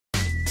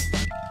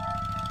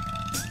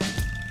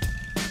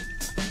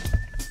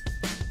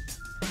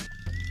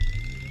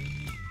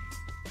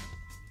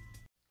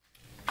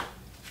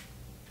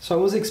So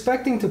I was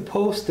expecting to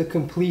post the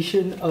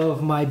completion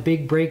of my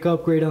big brake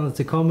upgrade on the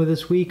Tacoma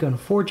this week.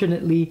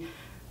 Unfortunately,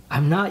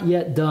 I'm not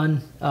yet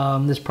done.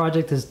 This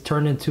project has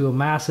turned into a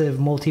massive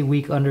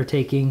multi-week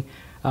undertaking.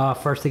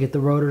 First to get the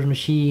rotors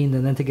machined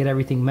and then to get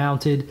everything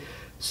mounted.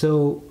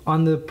 So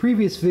on the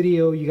previous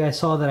video, you guys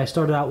saw that I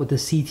started out with the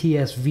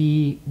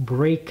CTS-V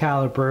brake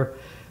caliper.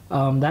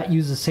 That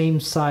used the same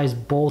size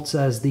bolts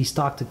as the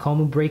stock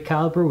Tacoma brake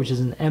caliper, which is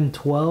an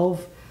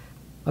M12.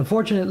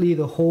 Unfortunately,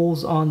 the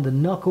holes on the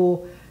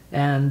knuckle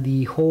and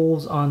the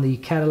holes on the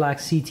Cadillac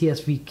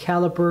CTS-V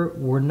caliper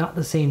were not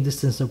the same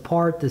distance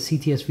apart. The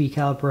CTS-V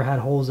caliper had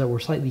holes that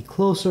were slightly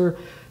closer,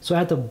 so I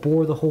had to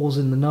bore the holes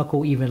in the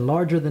knuckle even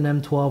larger than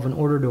M12 in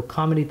order to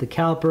accommodate the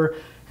caliper.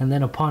 And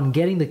then upon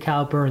getting the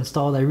caliper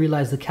installed, I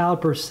realized the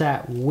caliper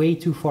sat way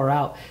too far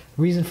out.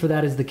 The reason for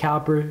that is the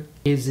caliper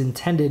is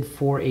intended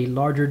for a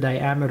larger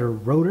diameter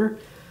rotor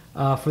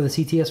for the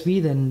CTS-V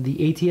than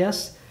the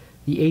ATS.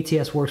 The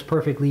ATS works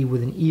perfectly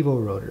with an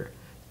Evo rotor.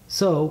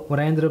 So what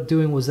I ended up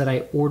doing was that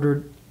I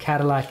ordered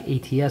Cadillac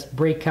ATS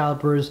brake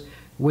calipers,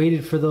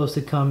 waited for those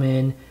to come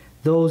in.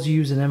 Those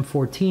use an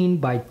M14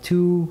 by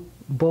 2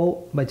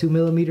 bolt by 2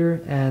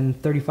 millimeter and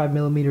 35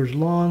 millimeters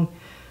long.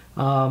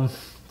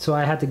 So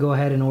I had to go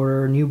ahead and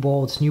order new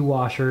bolts, new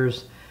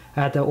washers.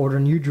 I had to order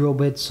new drill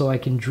bits so I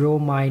can drill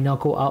my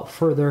knuckle out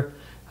further.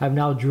 I've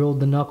now drilled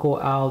the knuckle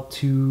out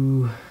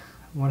to,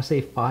 I want to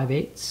say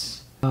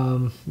 5/8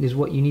 is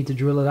what you need to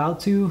drill it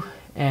out to.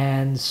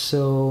 And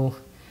so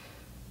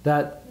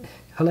that,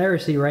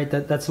 hilariously, right,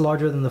 that's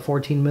larger than the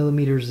 14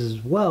 millimeters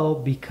as well,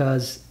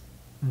 because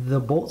the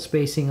bolt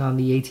spacing on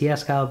the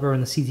ATS caliper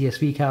and the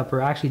CTS-V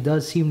caliper actually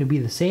does seem to be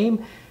the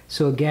same.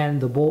 So again,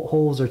 the bolt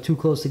holes are too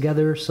close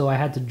together, so I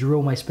had to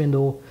drill my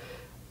spindle,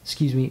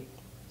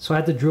 so I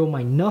had to drill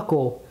my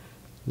knuckle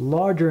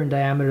larger in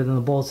diameter than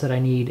the bolts that I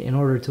need in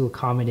order to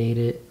accommodate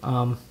it.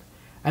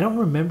 I don't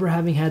remember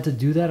having had to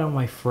do that on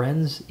my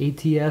friend's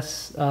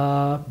ATS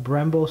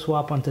Brembo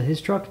swap onto his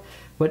truck,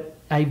 but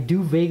I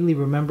do vaguely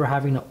remember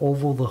having to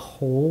oval the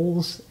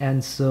holes,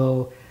 and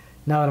so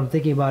now that I'm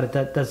thinking about it,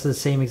 that's the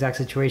same exact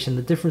situation.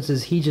 The difference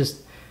is he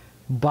just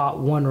bought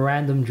one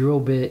random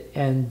drill bit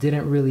and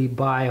didn't really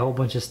buy a whole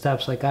bunch of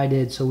steps like I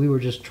did, so we were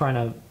just trying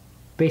to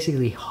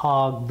basically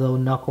hog the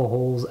knuckle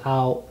holes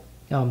out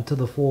to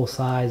the full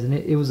size, and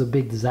it was a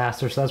big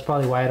disaster, so that's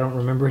probably why I don't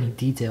remember any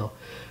detail.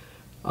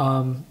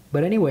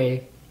 But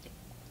anyway,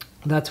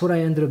 that's what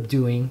I ended up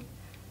doing.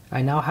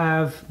 I now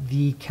have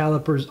the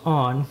calipers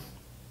on.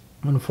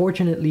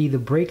 Unfortunately, the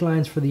brake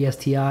lines for the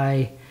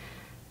STI,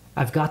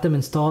 I've got them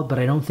installed, but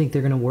I don't think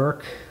they're going to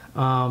work.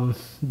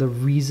 The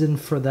reason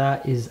for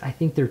that is I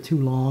think they're too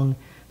long.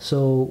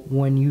 So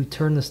when you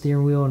turn the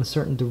steering wheel in a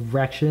certain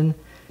direction,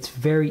 it's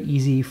very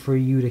easy for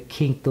you to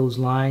kink those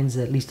lines.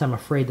 At least I'm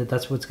afraid that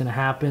that's what's going to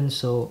happen.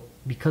 So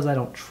because I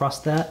don't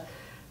trust that,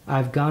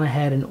 I've gone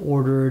ahead and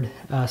ordered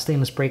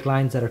stainless brake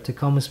lines that are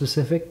Tacoma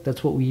specific.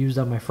 That's what we used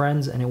on my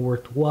friends, and it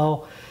worked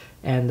well.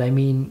 And I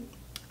mean,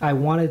 I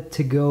wanted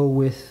to go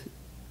with,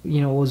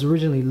 you know, it was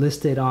originally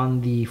listed on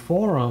the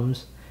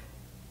forums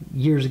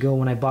years ago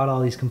when I bought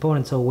all these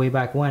components. So way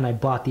back when I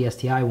bought the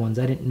STI ones,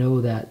 I didn't know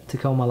that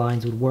Tacoma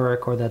lines would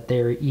work, or that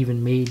they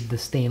even made the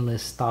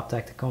stainless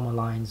StopTech Tacoma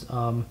lines.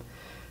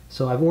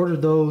 So I've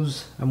ordered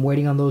those. I'm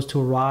waiting on those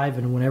to arrive,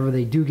 and whenever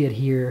they do get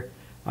here,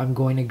 I'm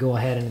going to go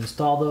ahead and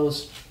install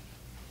those.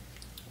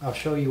 I'll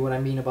show you what I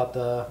mean about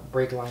the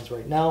brake lines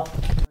right now.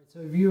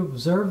 So if you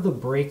observe the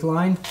brake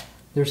line,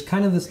 there's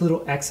kind of this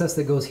little excess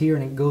that goes here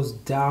and it goes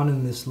down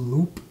in this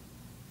loop,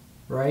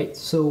 right?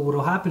 So what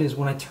will happen is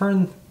when I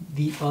turn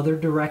the other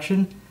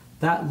direction,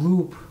 that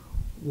loop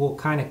will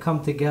kind of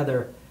come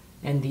together,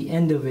 and the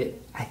end of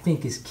it, I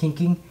think, is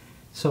kinking.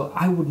 So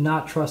I would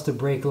not trust a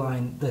brake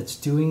line that's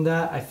doing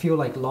that. I feel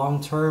like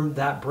long term,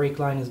 that brake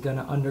line is going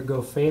to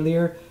undergo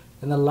failure.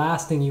 And the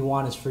last thing you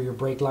want is for your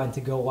brake line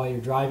to go while you're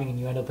driving and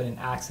you end up in an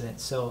accident.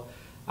 So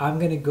I'm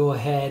going to go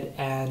ahead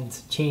and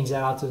change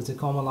that out to the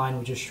Tacoma line,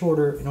 which is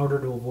shorter, in order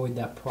to avoid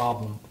that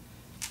problem.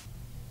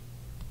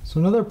 So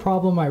another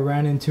problem I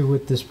ran into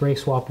with this brake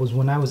swap was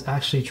when I was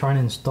actually trying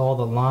to install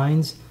the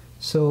lines.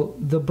 So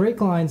the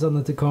brake lines on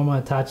the Tacoma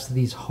attach to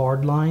these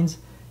hard lines.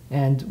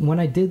 And when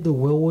I did the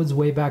Willwoods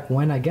way back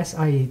when, I guess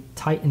I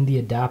tightened the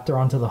adapter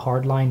onto the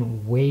hard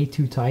line way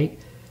too tight.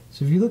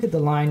 So if you look at the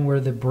line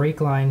where the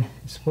brake line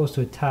is supposed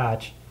to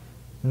attach,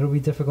 it'll be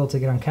difficult to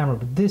get on camera,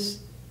 but this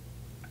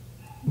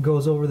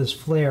goes over this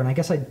flare, and I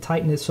guess I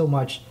tightened it so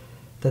much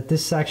that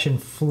this section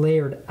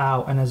flared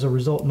out, and as a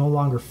result no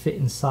longer fit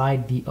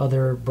inside the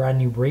other brand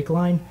new brake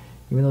line,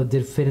 even though it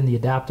did fit in the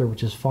adapter,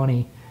 which is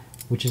funny,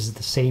 which is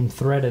the same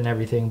thread and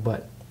everything.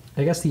 But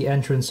I guess the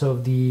entrance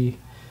of the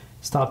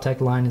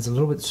StopTech line is a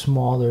little bit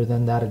smaller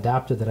than that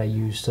adapter that I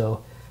used,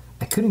 so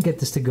I couldn't get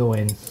this to go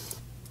in.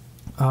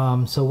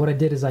 So what I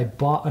did is I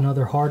bought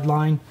another hard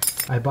line.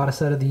 I bought a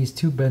set of these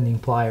tube bending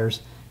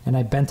pliers, and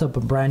I bent up a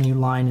brand new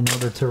line in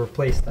order to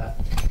replace that.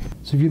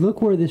 So if you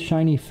look where this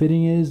shiny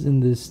fitting is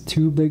in this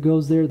tube that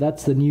goes there,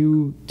 that's the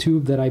new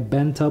tube that I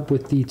bent up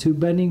with the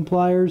tube bending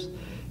pliers.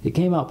 It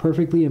came out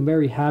perfectly. I'm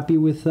very happy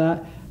with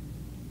that.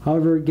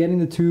 However, getting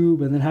the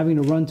tube and then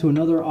having to run to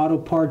another auto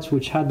parts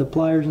which had the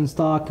pliers in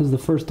stock because the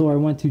first store I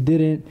went to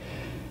didn't,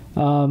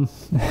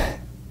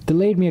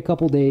 delayed me a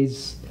couple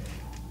days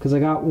because I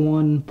got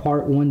one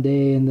part one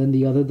day and then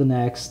the other the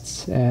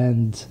next,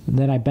 and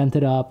then I bent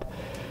it up.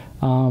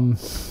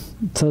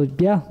 So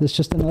yeah, there's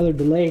just another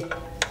delay.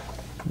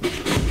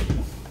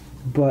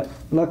 But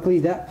luckily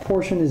that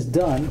portion is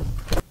done.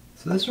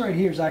 So this right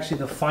here is actually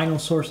the final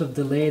source of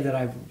delay that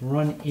I've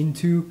run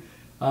into.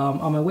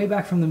 On my way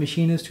back from the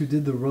machinist who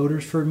did the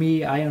rotors for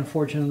me, I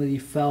unfortunately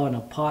fell in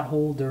a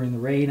pothole during the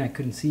rain. I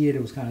couldn't see it,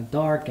 it was kind of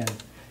dark, and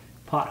the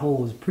pothole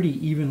was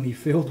pretty evenly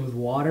filled with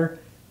water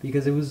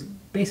because it was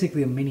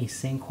basically a mini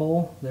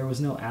sinkhole. There was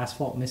no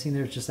asphalt missing,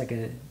 there was just like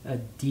a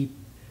deep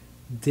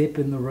dip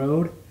in the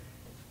road.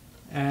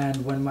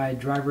 And when my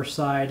driver's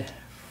side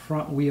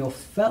front wheel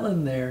fell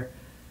in there,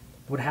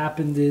 what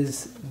happened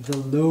is the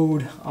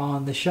load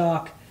on the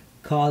shock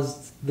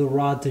caused the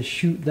rod to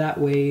shoot that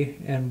way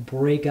and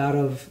break out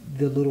of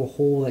the little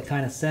hole that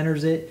kind of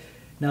centers it.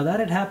 Now that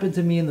had happened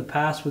to me in the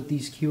past with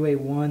these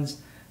QA1s.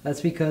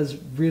 That's because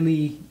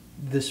really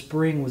the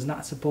spring was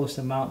not supposed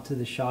to mount to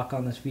the shock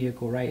on this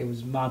vehicle, right? It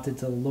was mounted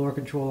to the lower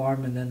control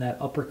arm and then that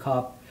upper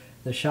cup.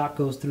 The shock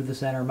goes through the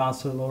center,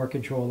 mounts to the lower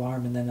control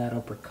arm and then that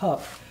upper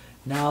cup.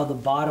 Now the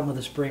bottom of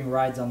the spring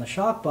rides on the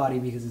shock body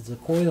because it's a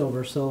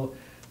coilover, so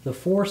the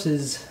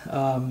forces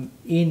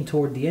in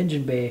toward the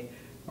engine bay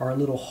are a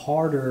little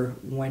harder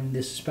when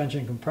the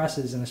suspension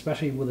compresses, and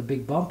especially with a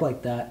big bump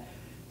like that,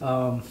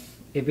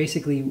 it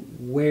basically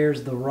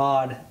wears the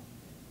rod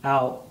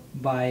out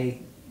by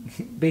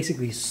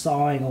basically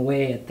sawing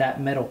away at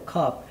that metal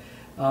cup.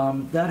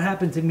 That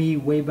happened to me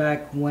way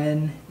back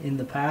when in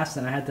the past,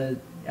 and I had to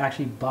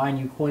actually buy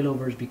new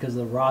coilovers because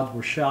the rods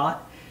were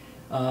shot.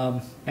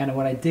 And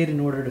what I did in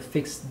order to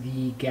fix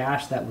the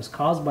gash that was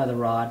caused by the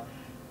rod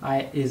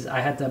I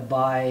had to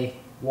buy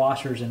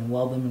washers and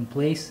weld them in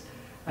place.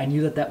 I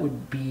knew that that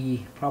would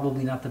be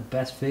probably not the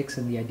best fix,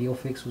 and the ideal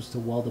fix was to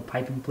weld the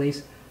pipe in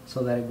place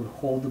so that it would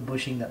hold the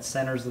bushing that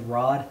centers the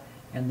rod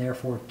and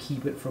therefore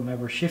keep it from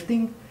ever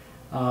shifting.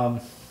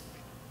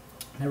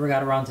 Never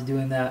got around to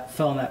doing that,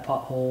 fell in that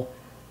pothole,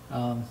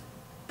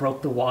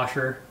 broke the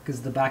washer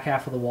because the back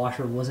half of the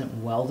washer wasn't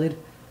welded,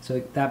 so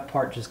that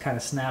part just kind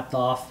of snapped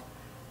off.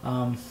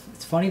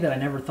 It's funny that I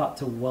never thought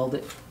to weld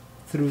it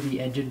through the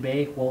engine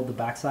bay, weld the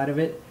backside of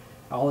it.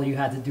 All you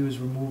had to do is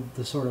remove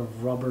the sort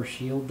of rubber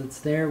shield that's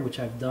there, which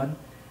I've done,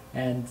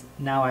 and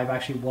now I've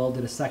actually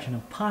welded a section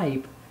of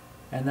pipe,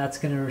 and that's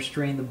going to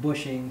restrain the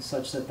bushing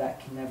such that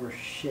that can never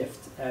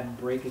shift and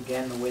break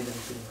again the way that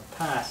it did in the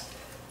past.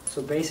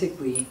 So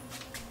basically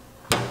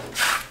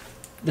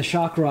the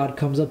shock rod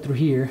comes up through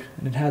here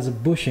and it has a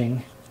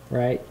bushing,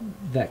 right,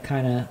 that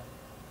kind of,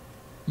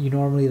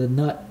 normally the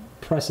nut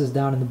presses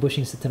down and the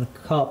bushing sits in a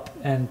cup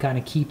and kind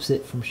of keeps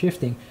it from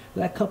shifting.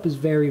 But that cup is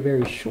very,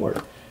 very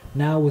short.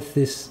 Now with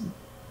this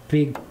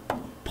big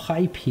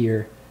pipe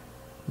here,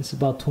 it's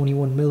about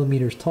 21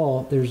 millimeters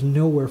tall, there's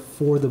nowhere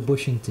for the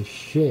bushing to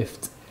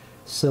shift.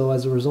 So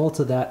as a result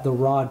of that, the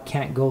rod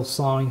can't go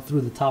sawing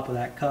through the top of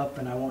that cup,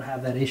 and I won't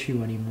have that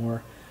issue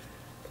anymore.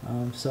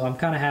 So I'm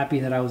kind of happy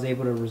that I was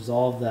able to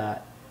resolve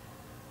that.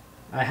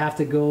 I have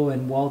to go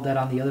and weld that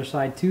on the other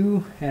side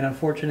too, and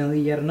unfortunately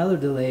yet another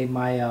delay.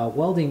 My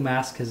welding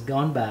mask has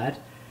gone bad,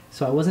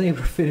 so I wasn't able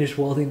to finish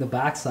welding the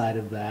backside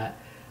of that.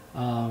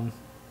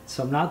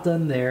 So I'm not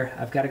done there.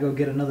 I've got to go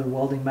get another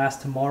welding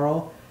mask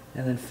tomorrow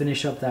and then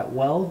finish up that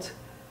weld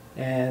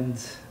and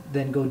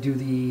then go do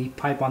the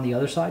pipe on the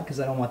other side because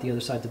I don't want the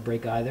other side to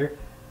break either.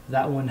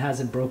 That one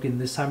hasn't broken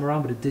this time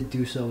around, but it did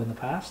do so in the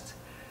past.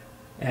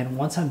 And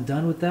once I'm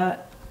done with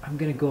that, I'm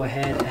going to go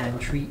ahead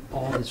and treat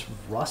all this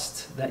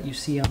rust that you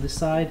see on this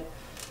side.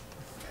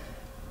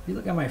 If you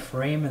look at my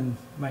frame and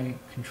my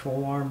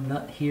control arm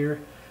nut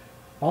here,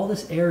 all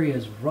this area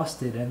is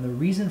rusted, and the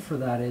reason for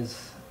that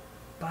is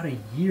about a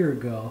year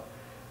ago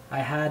I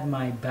had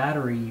my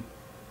battery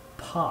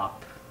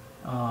pop.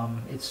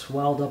 It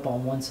swelled up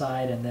on one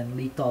side and then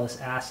leaked all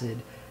this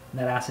acid, and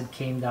that acid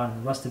came down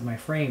and rusted my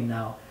frame.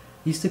 Now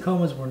these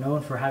Tacomas were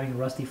known for having a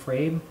rusty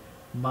frame.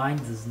 Mine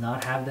does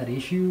not have that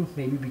issue,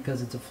 maybe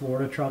because it's a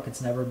Florida truck, it's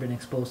never been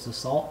exposed to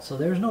salt, so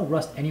there's no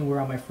rust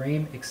anywhere on my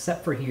frame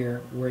except for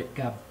here where it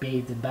got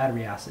bathed in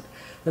battery acid.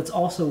 That's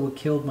also what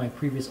killed my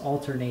previous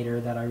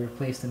alternator that I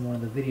replaced in one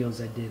of the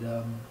videos I did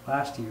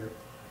last year,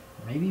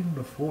 maybe even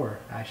before,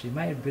 actually. It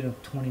might have been a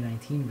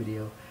 2019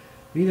 video.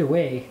 But either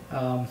way,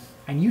 I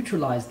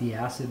neutralized the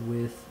acid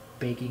with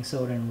baking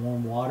soda and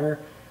warm water.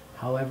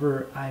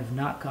 However, I've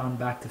not gone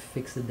back to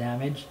fix the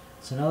damage.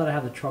 So now that I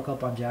have the truck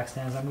up on jack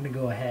stands, I'm going to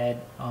go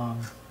ahead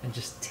and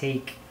just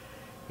take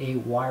a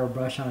wire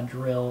brush on a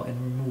drill and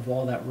remove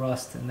all that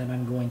rust, and then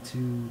I'm going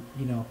to,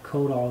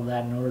 coat all of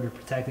that in order to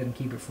protect it and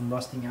keep it from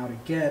rusting out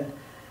again.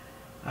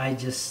 I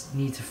just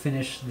need to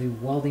finish the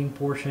welding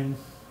portion,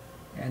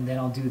 and then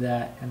I'll do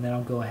that, and then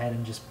I'll go ahead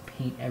and just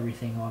paint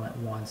everything all at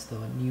once, the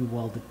new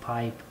welded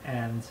pipe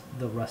and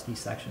the rusty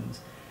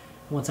sections.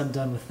 Once I'm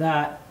done with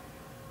that,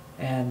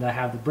 and I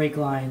have the brake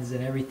lines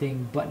and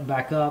everything buttoned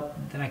back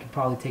up, then I can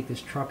probably take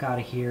this truck out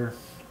of here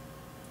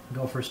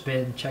go for a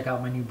spin, check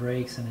out my new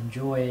brakes, and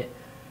enjoy it.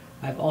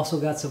 I've also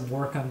got some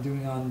work I'm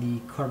doing on the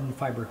carbon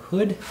fiber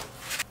hood.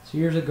 So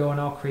years ago, in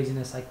all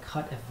craziness, I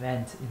cut a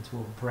vent into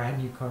a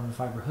brand new carbon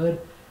fiber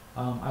hood.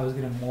 I was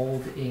going to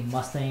mold a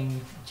Mustang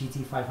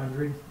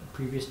GT500,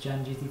 previous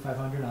gen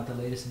GT500, not the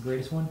latest and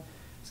greatest one.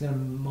 I was going to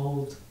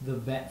mold the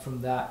vent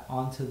from that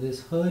onto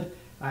this hood.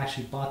 I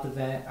actually bought the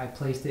vent, I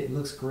placed it, it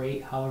looks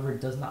great. However,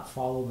 it does not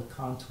follow the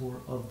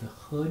contour of the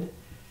hood.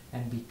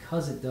 And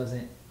because it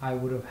doesn't, I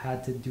would have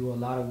had to do a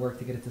lot of work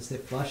to get it to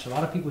sit flush. A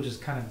lot of people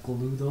just kind of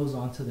glue those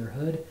onto their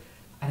hood.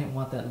 I didn't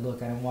want that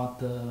look. I didn't want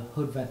the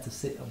hood vent to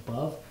sit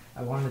above.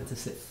 I wanted it to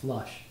sit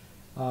flush.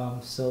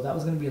 So that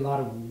was going to be a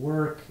lot of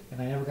work,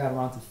 and I never got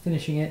around to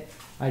finishing it.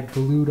 I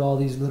glued all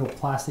these little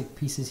plastic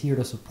pieces here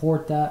to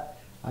support that.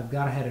 I've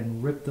gone ahead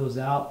and ripped those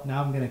out.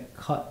 Now I'm going to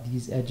cut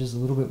these edges a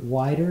little bit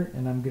wider,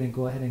 and I'm going to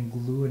go ahead and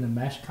glue in a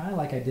mesh, kind of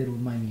like I did with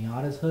my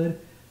Miata's hood.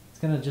 It's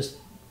going to just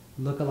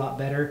look a lot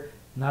better.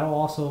 And that'll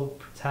also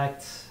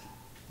protect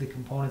the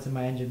components in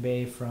my engine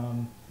bay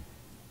from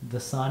the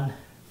sun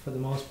for the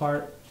most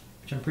part,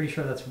 which I'm pretty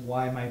sure that's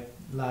why my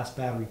last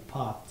battery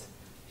popped,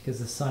 because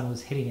the sun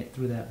was hitting it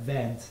through that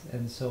vent,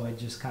 and so it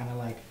just kind of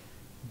like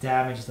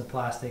damaged the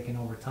plastic, and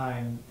over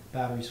time the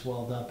battery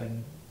swelled up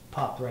and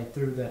popped right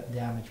through that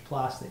damaged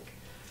plastic.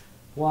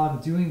 While I'm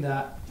doing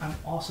that, I'm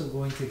also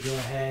going to go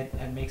ahead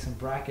and make some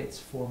brackets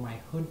for my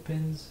hood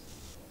pins.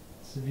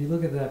 So if you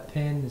look at that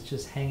pin, it's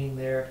just hanging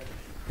there.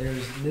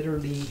 There's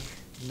literally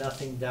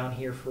nothing down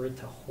here for it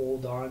to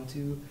hold on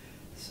to.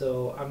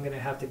 So I'm going to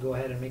have to go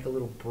ahead and make a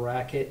little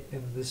bracket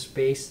in this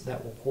space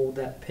that will hold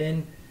that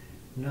pin.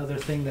 Another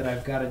thing that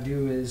I've got to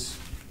do is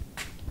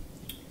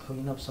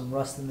clean up some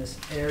rust in this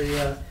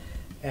area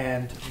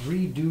and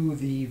redo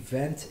the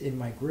vent in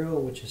my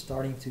grill, which is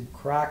starting to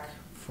crack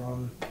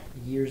from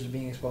years of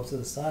being exposed to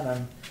the sun.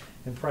 I'm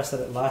impressed that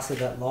it lasted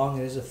that long.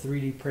 It is a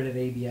 3D printed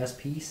ABS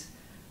piece.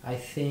 I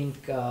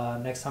think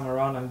next time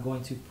around I'm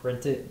going to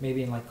print it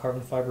maybe in like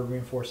carbon fiber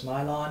reinforced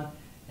nylon,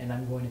 and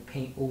I'm going to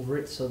paint over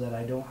it so that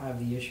I don't have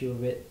the issue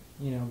of it,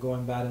 you know,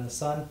 going bad in the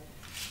sun.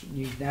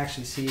 You can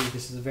actually see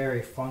this is a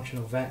very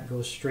functional vent. It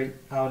goes straight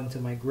out into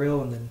my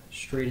grill and then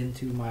straight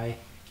into my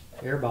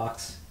air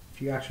box.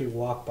 If you actually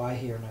walk by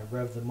here and I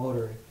rev the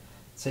motor,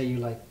 say you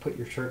like put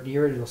your shirt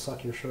near it, it'll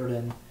suck your shirt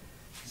in.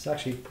 It's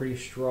actually pretty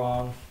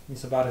strong.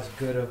 It's about as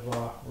good of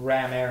a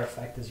ram air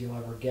effect as you'll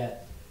ever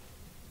get.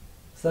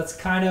 So that's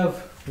kind of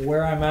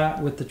where I'm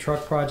at with the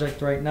truck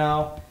project right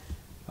now.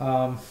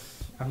 I'm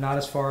not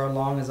as far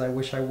along as I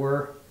wish I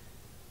were.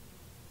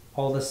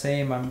 All the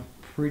same, I'm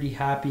pretty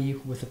happy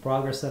with the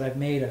progress that I've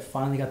made. I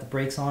finally got the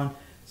brakes on.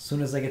 As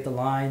soon as I get the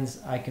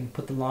lines, I can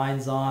put the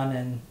lines on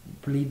and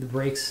bleed the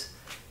brakes.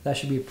 That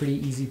should be a pretty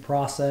easy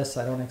process.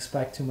 I don't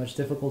expect too much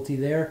difficulty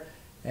there.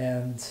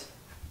 And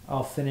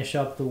I'll finish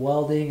up the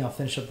welding, I'll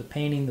finish up the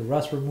painting, the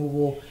rust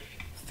removal,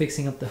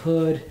 fixing up the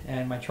hood,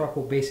 and my truck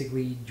will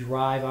basically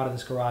drive out of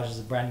this garage as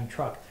a brand new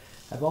truck.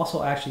 I've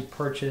also actually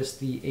purchased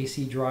the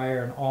AC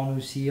dryer and all new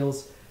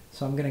seals,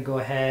 so I'm going to go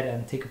ahead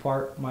and take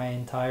apart my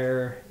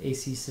entire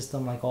AC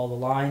system, like all the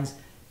lines,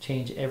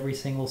 change every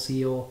single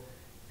seal,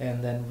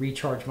 and then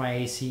recharge my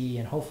AC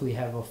and hopefully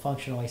have a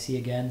functional AC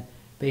again.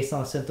 Based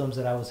on the symptoms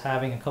that I was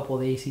having, a couple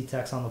of the AC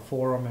techs on the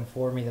forum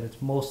informed me that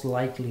it's most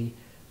likely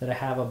that I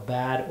have a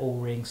bad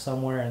O-ring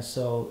somewhere, and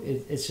so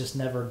it's just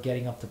never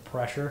getting up to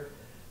pressure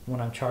when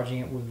I'm charging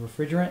it with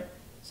refrigerant.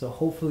 So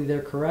hopefully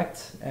they're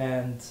correct,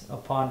 and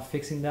upon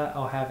fixing that,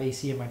 I'll have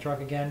AC in my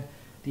truck again.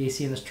 The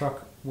AC in this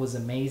truck was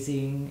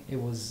amazing.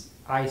 It was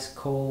ice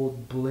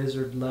cold,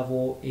 blizzard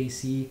level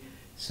AC,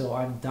 so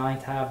I'm dying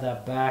to have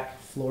that back.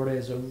 Florida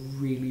is a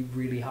really,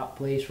 really hot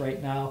place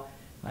right now.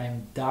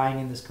 I'm dying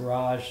in this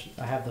garage.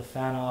 I have the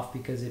fan off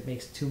because it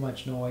makes too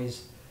much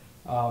noise,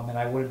 and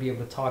I wouldn't be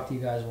able to talk to you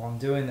guys while I'm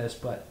doing this,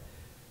 but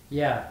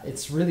yeah,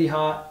 it's really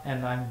hot,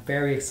 and I'm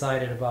very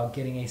excited about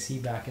getting AC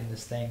back in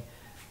this thing.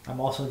 I'm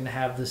also going to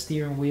have the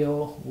steering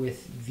wheel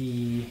with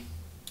the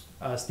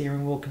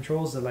steering wheel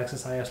controls, the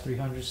Lexus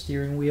IS300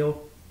 steering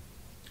wheel.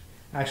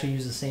 I actually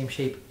use the same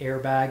shape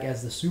airbag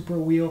as the Supra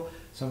wheel,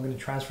 so I'm going to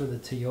transfer the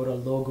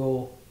Toyota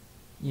logo,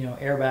 you know,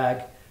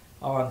 airbag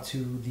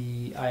onto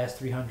the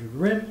IS300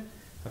 rim.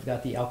 I've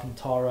got the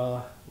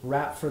Alcantara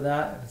wrap for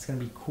that, and it's going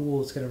to be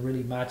cool. It's going to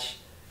really match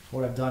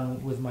what I've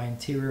done with my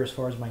interior as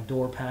far as my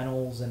door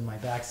panels and my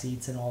back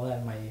seats and all that,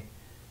 and my,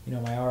 you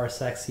know, my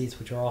RSX seats,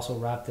 which are also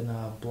wrapped in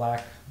a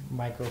black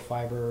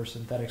microfiber or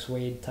synthetic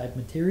suede type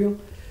material.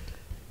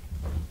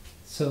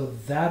 So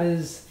that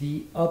is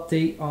the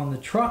update on the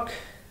truck.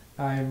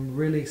 I'm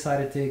really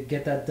excited to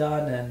get that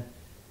done and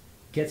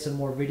get some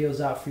more videos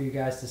out for you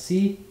guys to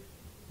see.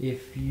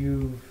 If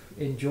you've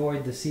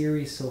enjoyed the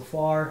series so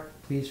far,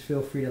 please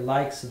feel free to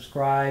like,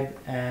 subscribe,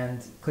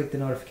 and click the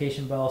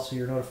notification bell so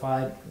you're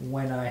notified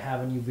when I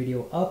have a new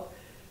video up.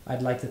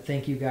 I'd like to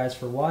thank you guys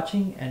for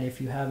watching, and if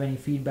you have any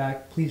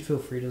feedback, please feel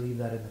free to leave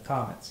that in the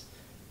comments.